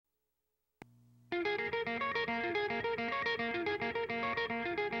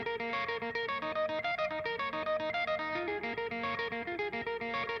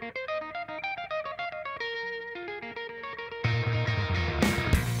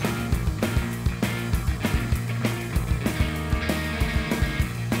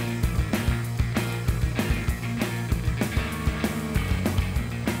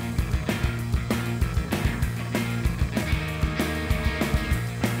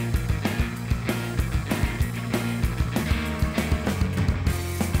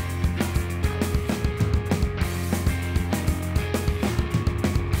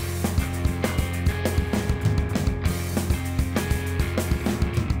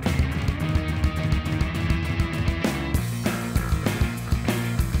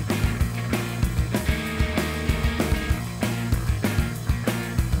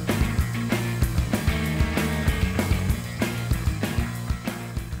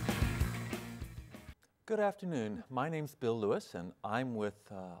Good afternoon. My name's Bill Lewis, and I'm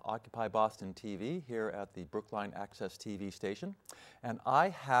with Occupy Boston TV here at the Brookline Access TV station. And I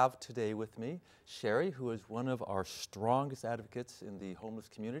have today with me Sherry, who is one of our strongest advocates in the homeless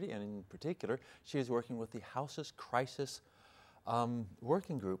community, and in particular, she is working with the Houses Crisis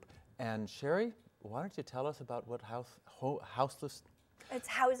Working Group. And Sherry, why don't you tell us about what houseless... It's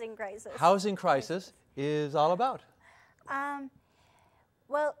housing crisis. Housing crisis is all about.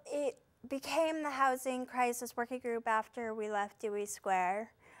 Well, it became the Housing Crisis Working Group after we left Dewey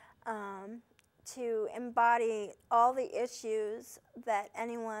Square to embody all the issues that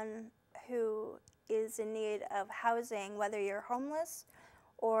anyone who is in need of housing, whether you're homeless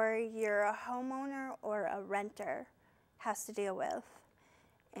or you're a homeowner or a renter, has to deal with.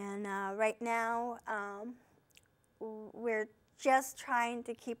 And right now, we're just trying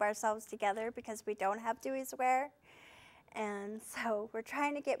to keep ourselves together because we don't have Dewey Square. And so we're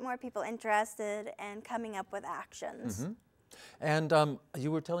trying to get more people interested and coming up with actions. Mm-hmm. And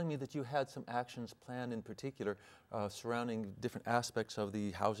you were telling me that you had some actions planned in particular surrounding different aspects of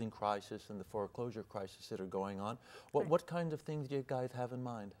the housing crisis and the foreclosure crisis that are going on. What kind of things do you guys have in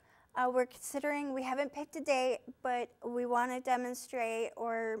mind? We're considering, we haven't picked a date, but we want to demonstrate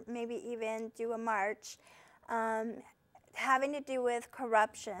or maybe even do a march having to do with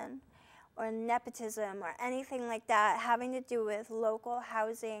corruption or nepotism or anything like that, having to do with local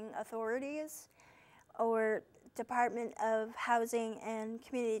housing authorities or Department of Housing and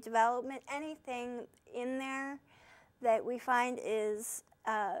Community Development, anything in there that we find is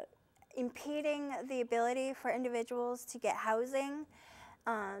impeding the ability for individuals to get housing,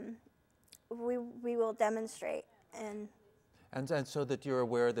 we will demonstrate. And so that you're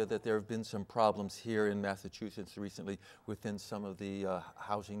aware that there have been some problems here in Massachusetts recently within some of the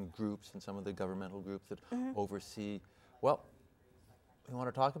housing groups and some of the governmental groups that oversee. Well, you want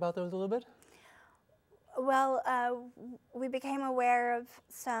to talk about those a little bit? Well, we became aware of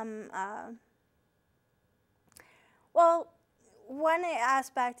some, well, one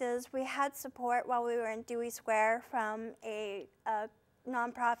aspect is we had support while we were in Dewey Square from a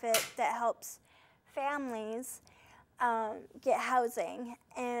nonprofit that helps families get housing,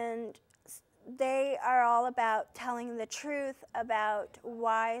 and they are all about telling the truth about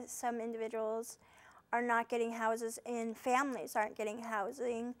why some individuals are not getting houses and families aren't getting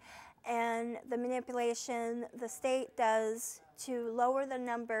housing, and the manipulation the state does to lower the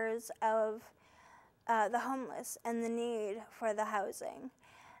numbers of the homeless and the need for the housing.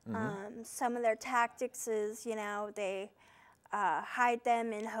 Some of their tactics is, you know, they hide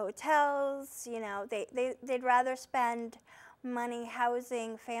them in hotels, you know, they'd rather spend money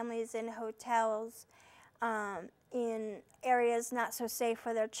housing families in hotels in areas not so safe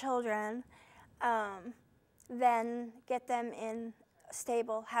for their children than get them in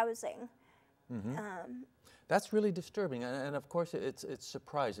stable housing. That's really disturbing, and of course it's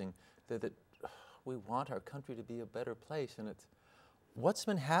surprising that we want our country to be a better place, and it's what's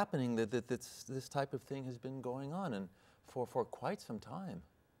been happening that this type of thing has been going on and for quite some time.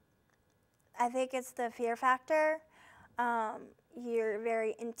 I think it's the fear factor. You're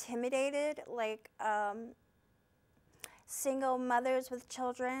very intimidated, like single mothers with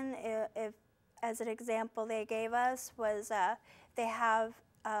children, if as an example they gave us was they have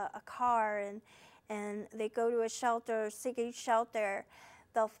a car and they go to a shelter, seeking shelter,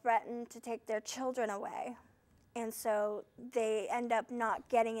 they'll threaten to take their children away. And so they end up not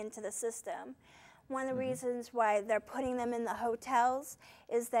getting into the system. One of the reasons why they're putting them in the hotels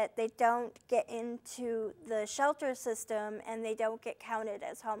is that they don't get into the shelter system and they don't get counted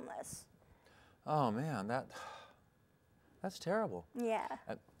as homeless. Oh man, that's terrible. Yeah.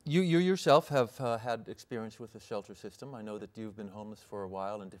 You yourself have had experience with the shelter system. I know that you've been homeless for a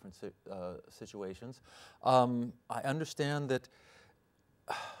while in different situations. I understand that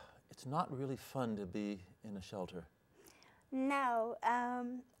it's not really fun to be in a shelter. No.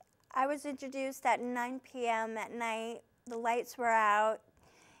 I was introduced at 9 p.m. at night. The lights were out,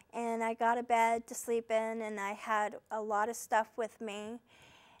 and I got a bed to sleep in, and I had a lot of stuff with me.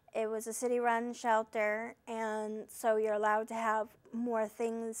 It was a city-run shelter, and so you're allowed to have more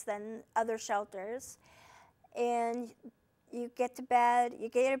things than other shelters. And you get to bed, you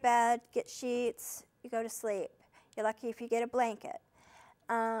get your bed, get sheets, you go to sleep. You're lucky if you get a blanket.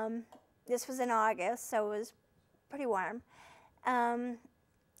 This was in August, so it was pretty warm.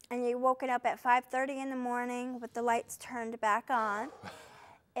 And you woken up at 5:30 in the morning with the lights turned back on,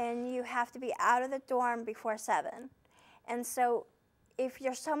 and you have to be out of the dorm before 7. And so if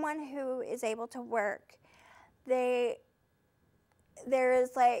you're someone who is able to work, there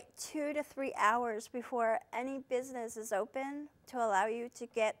is like 2 to 3 hours before any business is open to allow you to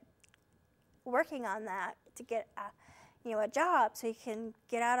get working on that to get a job so you can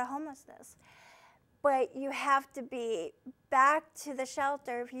get out of homelessness. But you have to be back to the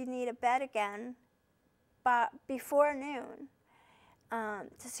shelter if you need a bed again, but before noon,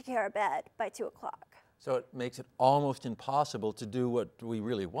 to secure a bed by 2 o'clock. So it makes it almost impossible to do what we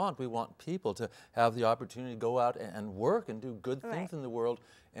really want. We want people to have the opportunity to go out and work and do good things Right. in the world,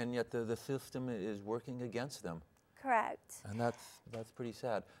 and yet the system is working against them. Correct. And that's pretty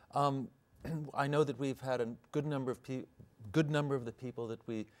sad. I know that we've had a good number of the people that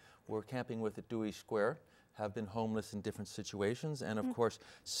we were camping with at Dewey Square have been homeless in different situations, and of course,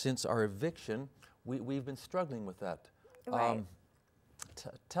 since our eviction, we've been struggling with that. Right.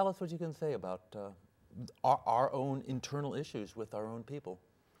 Tell us what you can say about our own internal issues with our own people.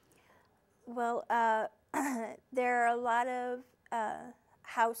 Well, there are a lot of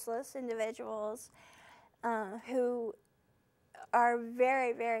houseless individuals who are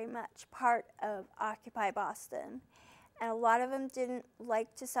very, very much part of Occupy Boston. And a lot of them didn't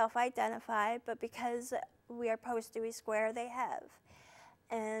like to self-identify, but because we are post-Dewey Square, they have.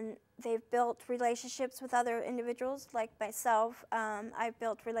 And they've built relationships with other individuals, like myself. I've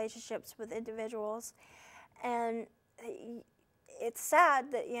built relationships with individuals. And it's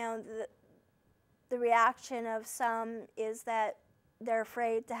sad that, the reaction of some is that they're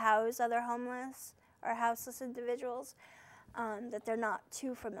afraid to house other homeless or houseless individuals that they're not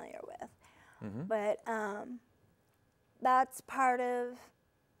too familiar with. Mm-hmm. But that's part of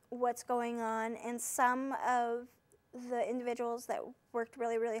what's going on, and some of the individuals that worked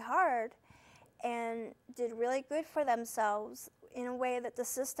really, really hard and did really good for themselves in a way that the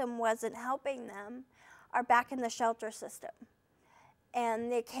system wasn't helping them are back in the shelter system,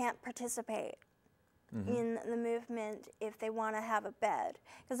 and they can't participate in the movement if they want to have a bed.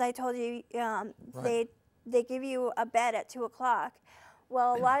 Because I told you Right. they give you a bed at 2 o'clock.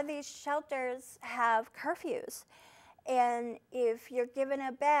 Well, a lot of these shelters have curfews. And if you're given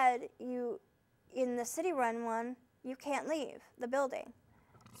a bed, in the city-run one, you can't leave the building.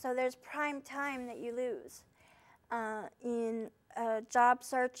 So there's prime time that you lose in job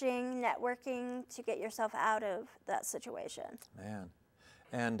searching, networking to get yourself out of that situation. Man.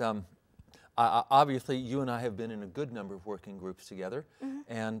 And obviously, you and I have been in a good number of working groups together.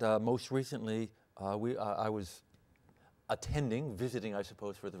 And most recently, I was visiting, I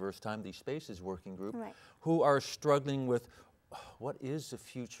suppose, for the first time, the Spaces Working Group, Right. who are struggling with what is the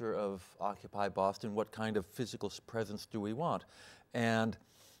future of Occupy Boston? What kind of physical presence do we want? And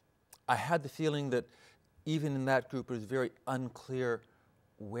I had the feeling that even in that group, it was very unclear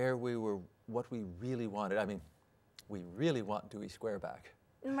where we were, what we really wanted. I mean, we really want Dewey Square back,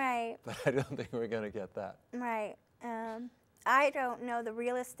 Right, but I don't think we're going to get that. right. I don't know the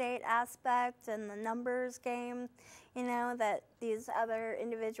real estate aspect and the numbers game, that these other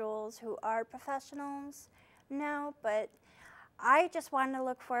individuals who are professionals know, but I just wanted to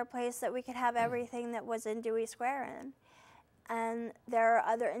look for a place that we could have everything that was in Dewey Square in. And there are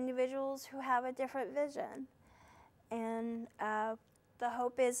other individuals who have a different vision. And the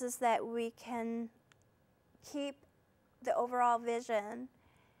hope is that we can keep the overall vision,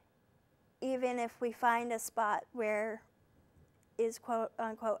 even if we find a spot where is quote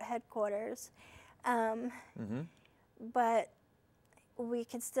unquote headquarters. But we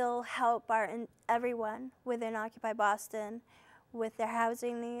can still help everyone within Occupy Boston with their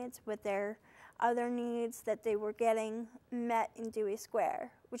housing needs, with their other needs that they were getting met in Dewey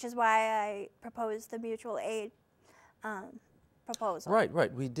Square, which is why I proposed the mutual aid proposal. Right,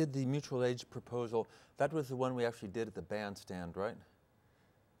 right. We did the mutual aid proposal. That was the one we actually did at the bandstand, right?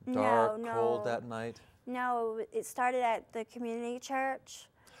 Dark, cold that night. No, it started at the community church.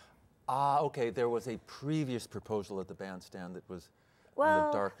 Ah, okay. There was a previous proposal at the bandstand that was on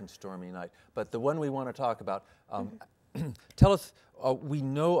the dark and stormy night. But the one we want to talk about, tell us, we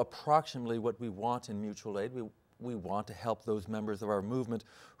know approximately what we want in mutual aid. We want to help those members of our movement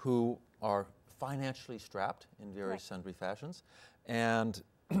who are financially strapped in various sundry fashions. And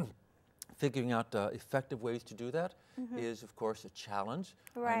figuring out effective ways to do that is, of course, a challenge.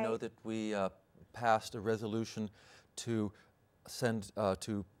 Right. I know that we passed a resolution to send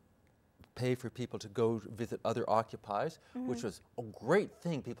to pay for people to go visit other occupies, which was a great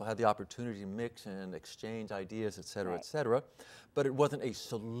thing. People had the opportunity to mix and exchange ideas, et cetera, et cetera. But it wasn't a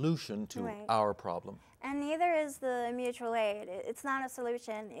solution to our problem. And neither is the mutual aid. It's not a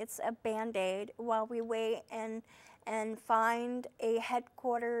solution. It's a Band-Aid while we wait and find a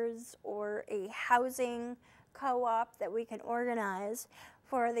headquarters or a housing co-op that we can organize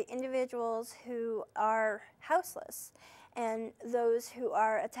for the individuals who are houseless and those who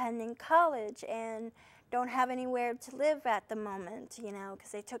are attending college and don't have anywhere to live at the moment, you know,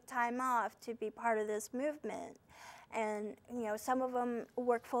 because they took time off to be part of this movement. And, you know, some of them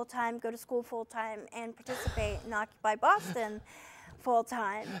work full-time, go to school full-time, and participate in Occupy Boston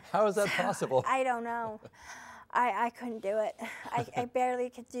full-time. How is that possible? I don't know. I couldn't do it. I barely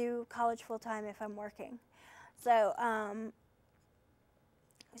could do college full-time if I'm working. So,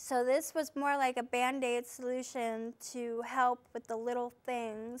 so this was more like a Band-Aid solution to help with the little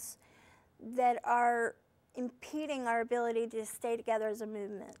things that are impeding our ability to stay together as a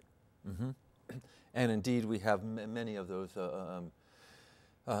movement. Mm-hmm. And indeed, we have many of those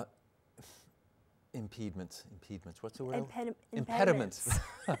impediments. What's the word? Impediments.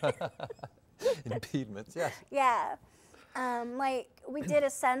 Impediments, yes. Yeah. Like, we did a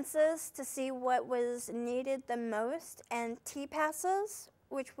census to see what was needed the most, and T-passes,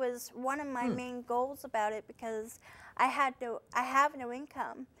 which was one of my main goals about it, because I have no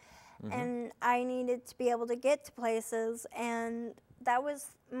income, and I needed to be able to get to places, and that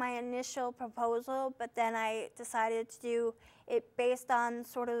was my initial proposal, but then I decided to do it based on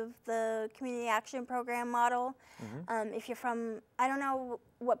sort of the community action program model. If you're from, I don't know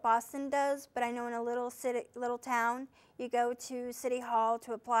what Boston does, but I know in a little town, you go to City Hall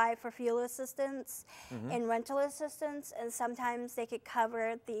to apply for fuel assistance and rental assistance, and sometimes they could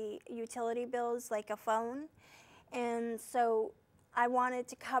cover the utility bills like a phone. And so I wanted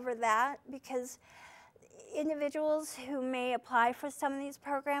to cover that, because individuals who may apply for some of these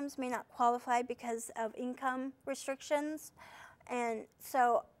programs may not qualify because of income restrictions. And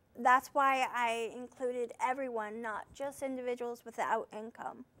so that's why I included everyone, not just individuals without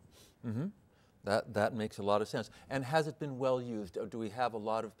income. That makes a lot of sense. And has it been well used? Do we have a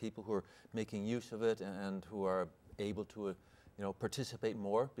lot of people who are making use of it and who are able to participate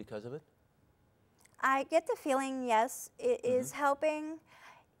more because of it? I get the feeling, yes, it is helping.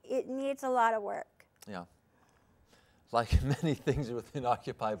 It needs a lot of work. Yeah. Like many things within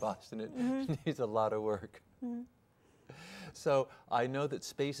Occupy Boston, it needs a lot of work. So I know that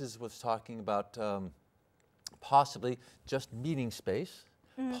Spaces was talking about possibly just meeting space,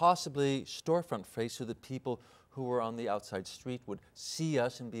 possibly storefront space, so that people who were on the outside street would see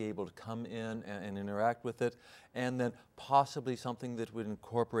us and be able to come in and interact with it, and then possibly something that would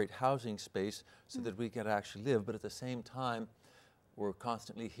incorporate housing space so that we could actually live. But at the same time, we're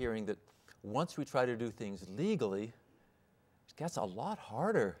constantly hearing that once we try to do things legally, it gets a lot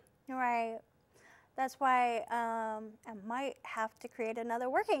harder. Right. That's why I might have to create another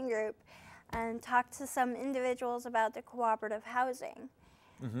working group and talk to some individuals about the cooperative housing.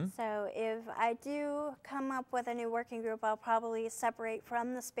 So if I do come up with a new working group, I'll probably separate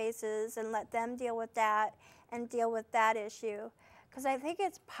from the Spaces and let them deal with that and deal with that issue. Because I think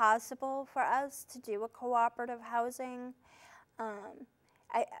it's possible for us to do a cooperative housing.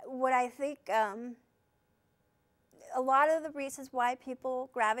 I think a lot of the reasons why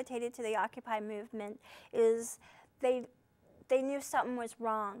people gravitated to the Occupy movement is they knew something was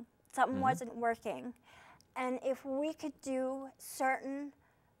wrong, something wasn't working. And if we could do certain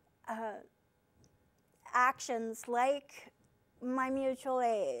actions like my mutual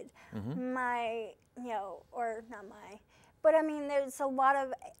aid, or not my, but I mean, there's a lot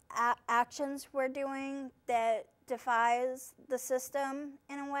of actions we're doing that defies the system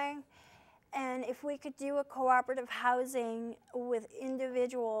in a way. And if we could do a cooperative housing with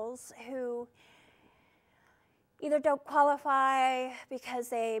individuals who either don't qualify because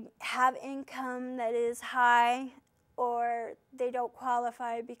they have income that is high, or they don't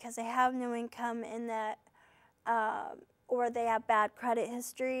qualify because they have no income in that, or they have bad credit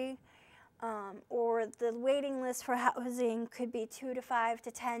history, or the waiting list for housing could be 2 to 5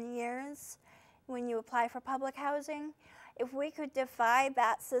 to 10 years when you apply for public housing. If we could divide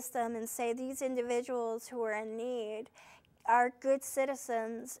that system and say these individuals who are in need are good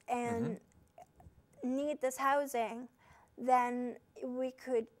citizens and need this housing, then we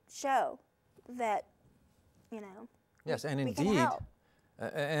could show that, yes, and we can indeed, help.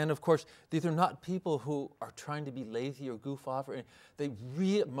 And of course, these are not people who are trying to be lazy or goof off.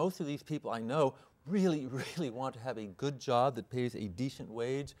 Most of these people I know really, really want to have a good job that pays a decent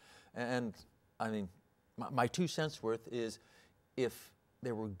wage. And I mean, my 2 cents worth is, if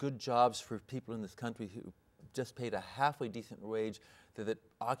there were good jobs for people in this country who just paid a halfway decent wage, that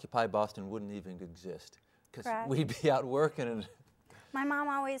Occupy Boston wouldn't even exist, because we'd be out working. And my mom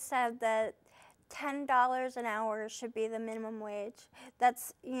always said that $10 an hour should be the minimum wage.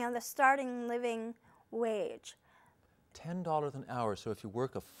 That's, the starting living wage. $10 an hour. So if you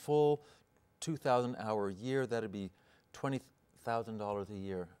work a full 2,000 hour year, that'd be $20,000 a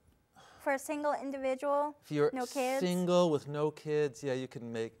year. For a single individual, If you're no kids. single with no kids, yeah, you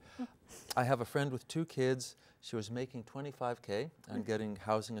can make. I have a friend with 2 kids. She was making $25K and getting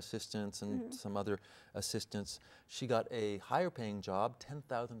housing assistance and some other assistance. She got a higher paying job,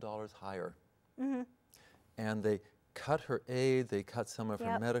 $10,000 higher. And they cut her aid, they cut some of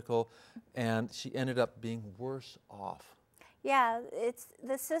her medical, and she ended up being worse off. Yeah, it's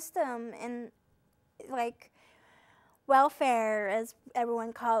the system, and like welfare, as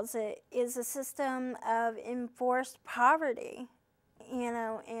everyone calls it, is a system of enforced poverty, you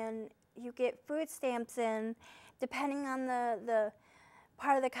know, and you get food stamps in, depending on the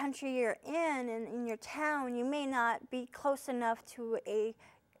part of the country you're in and in your town, you may not be close enough to a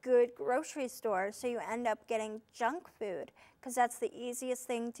good grocery store, so you end up getting junk food because that's the easiest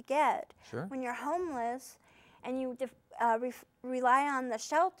thing to get. Sure. When you're homeless and you rely on the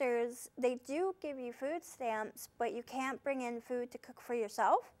shelters, they do give you food stamps, but you can't bring in food to cook for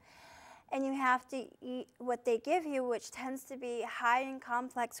yourself. And you have to eat what they give you, which tends to be high in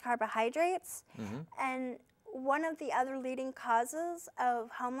complex carbohydrates. And one of the other leading causes of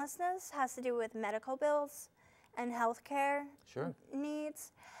homelessness has to do with medical bills and healthcare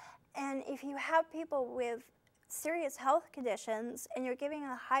needs. And if you have people with serious health conditions and you're giving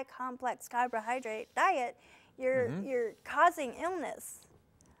a high complex carbohydrate diet, you're causing illness.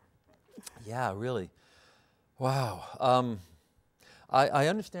 Yeah, really. Wow. I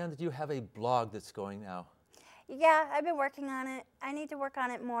understand that you have a blog that's going now. Yeah, I've been working on it. I need to work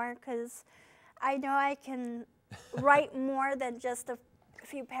on it more because I know I can write more than just a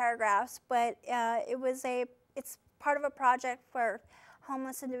few paragraphs, but it's part of a project for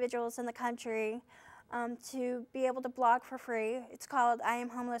homeless individuals in the country to be able to blog for free. It's called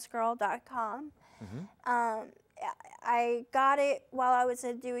IamHomelessGirl.com. I got it while I was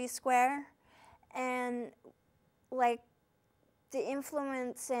at Dewey Square, and like the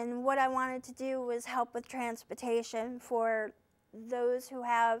influence and what I wanted to do was help with transportation for those who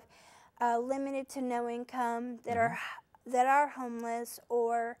have limited to no income that are homeless,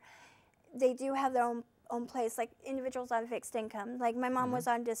 or they do have their own place, like individuals on fixed income. Like my mom was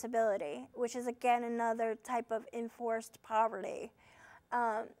on disability, which is again another type of enforced poverty.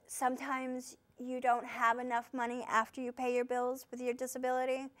 Sometimes you don't have enough money after you pay your bills with your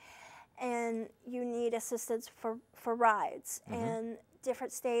disability, and you need assistance for rides. And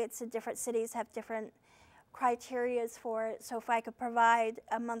different states and different cities have different criterias for it. So if I could provide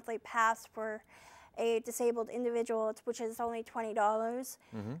a monthly pass for a disabled individual, which is only $20,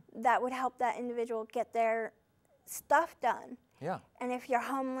 that would help that individual get their stuff done. Yeah. And if you're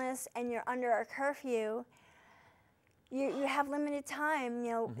homeless and you're under a curfew, you have limited time.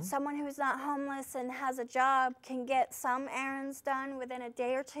 You know, someone who's not homeless and has a job can get some errands done within a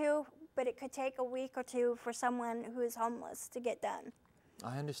day or two, but it could take a week or two for someone who is homeless to get done.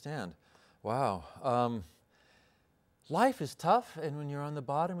 I understand. Wow. Life is tough, and when you're on the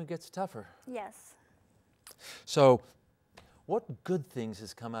bottom, it gets tougher. Yes. So, what good things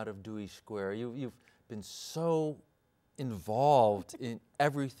has come out of Dewey Square? You've been so involved in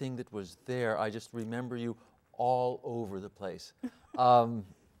everything that was there. I just remember you all over the place.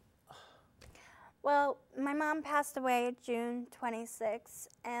 Well, my mom passed away June 26,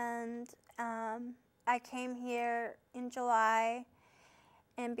 and I came here in July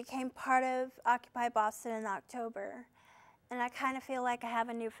and became part of Occupy Boston in October. And I kind of feel like I have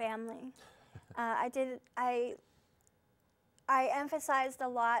a new family. I emphasized a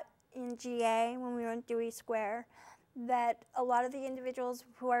lot in GA when we were in Dewey Square that a lot of the individuals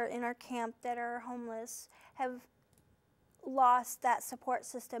who are in our camp that are homeless have lost that support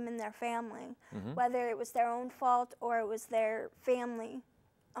system in their family, whether it was their own fault or it was their family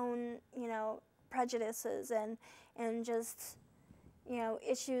own, you know, prejudices and just, you know,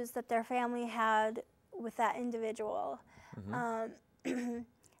 issues that their family had with that individual.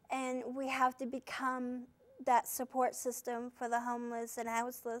 And we have to become that support system for the homeless and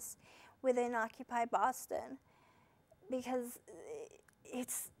houseless within Occupy Boston, because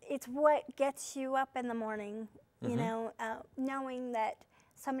it's what gets you up in the morning, you know, knowing that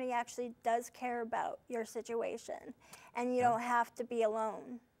somebody actually does care about your situation and you don't have to be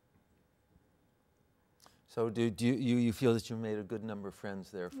alone. So do you feel that you made a good number of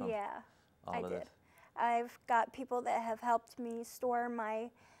friends there from all of did. this? I've got people that have helped me store my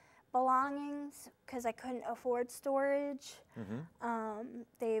belongings because I couldn't afford storage.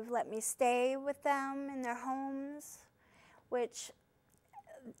 They've let me stay with them in their homes, which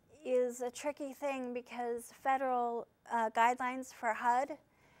is a tricky thing because federal guidelines for HUD,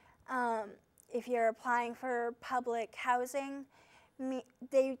 if you're applying for public housing,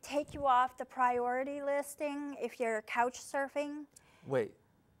 they take you off the priority listing if you're couch surfing. Wait,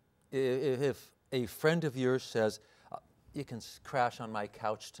 if a friend of yours says, you can crash on my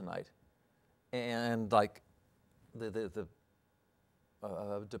couch tonight, and like the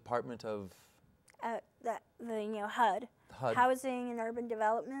Department of the HUD, HUD. Housing and Urban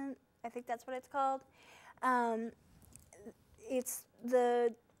Development, I think that's what it's called. It's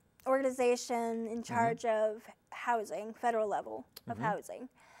the organization in charge of housing, federal level of housing.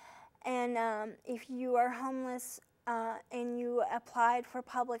 And if you are homeless and you applied for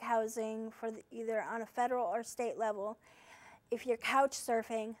public housing for either on a federal or state level, if you're couch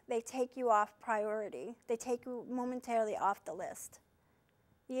surfing, they take you off priority. They take you momentarily off the list.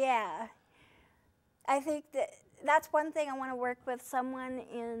 Yeah. I think that's one thing I want to work with someone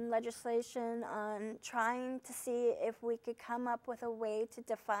in legislation on, trying to see if we could come up with a way to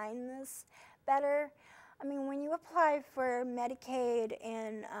define this better. I mean, when you apply for Medicaid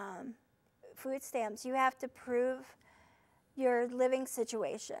and food stamps, you have to prove your living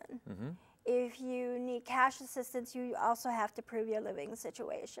situation. If you need cash assistance, you also have to prove your living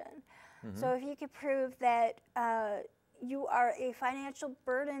situation. So if you could prove that you are a financial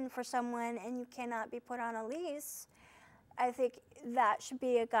burden for someone and you cannot be put on a lease, I think that should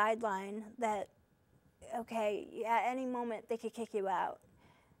be a guideline that, okay, at any moment they could kick you out,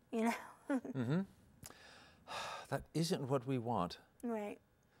 you know? That isn't what we want. Right.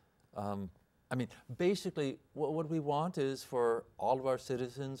 I mean, basically, what we want is for all of our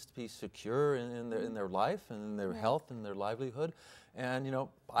citizens to be secure in their life and in their health and their livelihood. And, you know,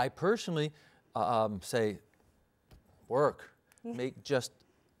 I personally say, work.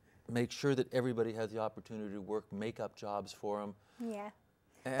 Make sure that everybody has the opportunity to work, make up jobs for them. Yeah.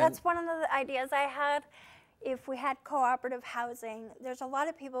 And That's one of the ideas I had. If we had cooperative housing, there's a lot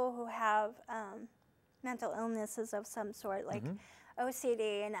of people who have mental illnesses of some sort, like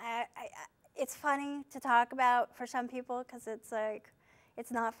OCD, and it's funny to talk about for some people because it's like,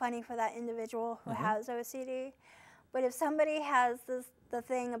 it's not funny for that individual who has OCD. But if somebody has the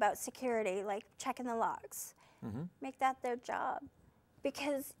thing about security, like checking the locks, make that their job,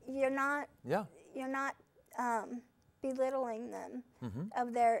 because you're not belittling them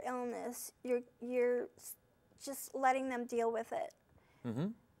of their illness. You're just letting them deal with it.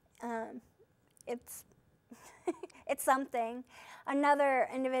 It's it's something. Another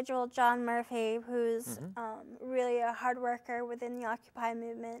individual, John Murphy, who's really a hard worker within the Occupy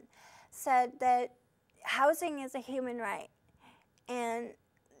movement, said that housing is a human right, and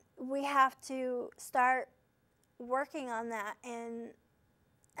we have to start working on that and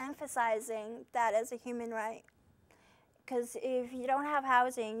emphasizing that as a human right. Because if you don't have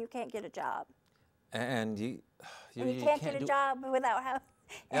housing, you can't get a job. And you can't get a job without housing.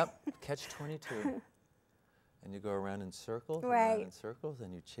 Yep, catch-22. And you go around in circles, Right. and in circles,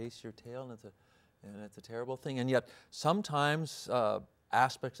 and you chase your tail, and it's a terrible thing. And yet, sometimes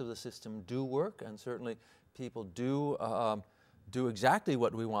aspects of the system do work, and certainly people do exactly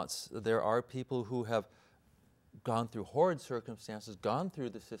what we want. There are people who have gone through horrid circumstances, gone through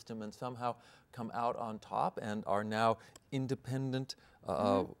the system, and somehow come out on top, and are now independent,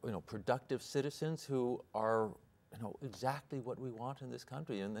 productive citizens who are, exactly what we want in this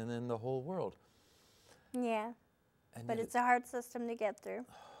country and in the whole world. Yeah, And but yet it's a hard system to get through.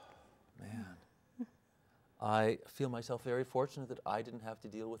 Man, I feel myself very fortunate that I didn't have to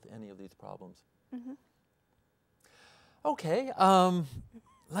deal with any of these problems. Okay,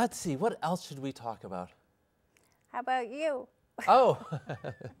 let's see, what else should we talk about? How about you? Oh,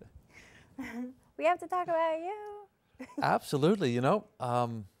 We have to talk about you. absolutely.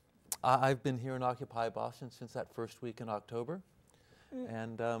 I've been here in Occupy Boston since that first week in October,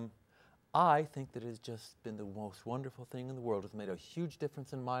 and I think that it has just been the most wonderful thing in the world. It's made a huge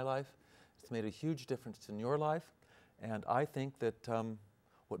difference in my life. It's made a huge difference in your life, and I think that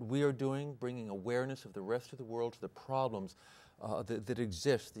what we are doing, bringing awareness of the rest of the world to the problems that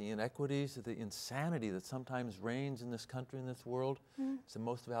exist, the inequities, the insanity that sometimes reigns in this country, in this world, it's the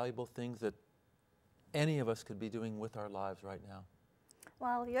most valuable things that any of us could be doing with our lives right now.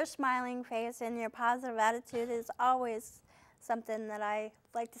 Well, your smiling face and your positive attitude is always something that I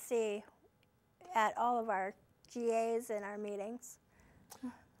like to see at all of our GAs and our meetings.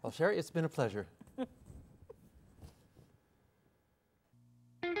 Well, Sherry, it's been a pleasure.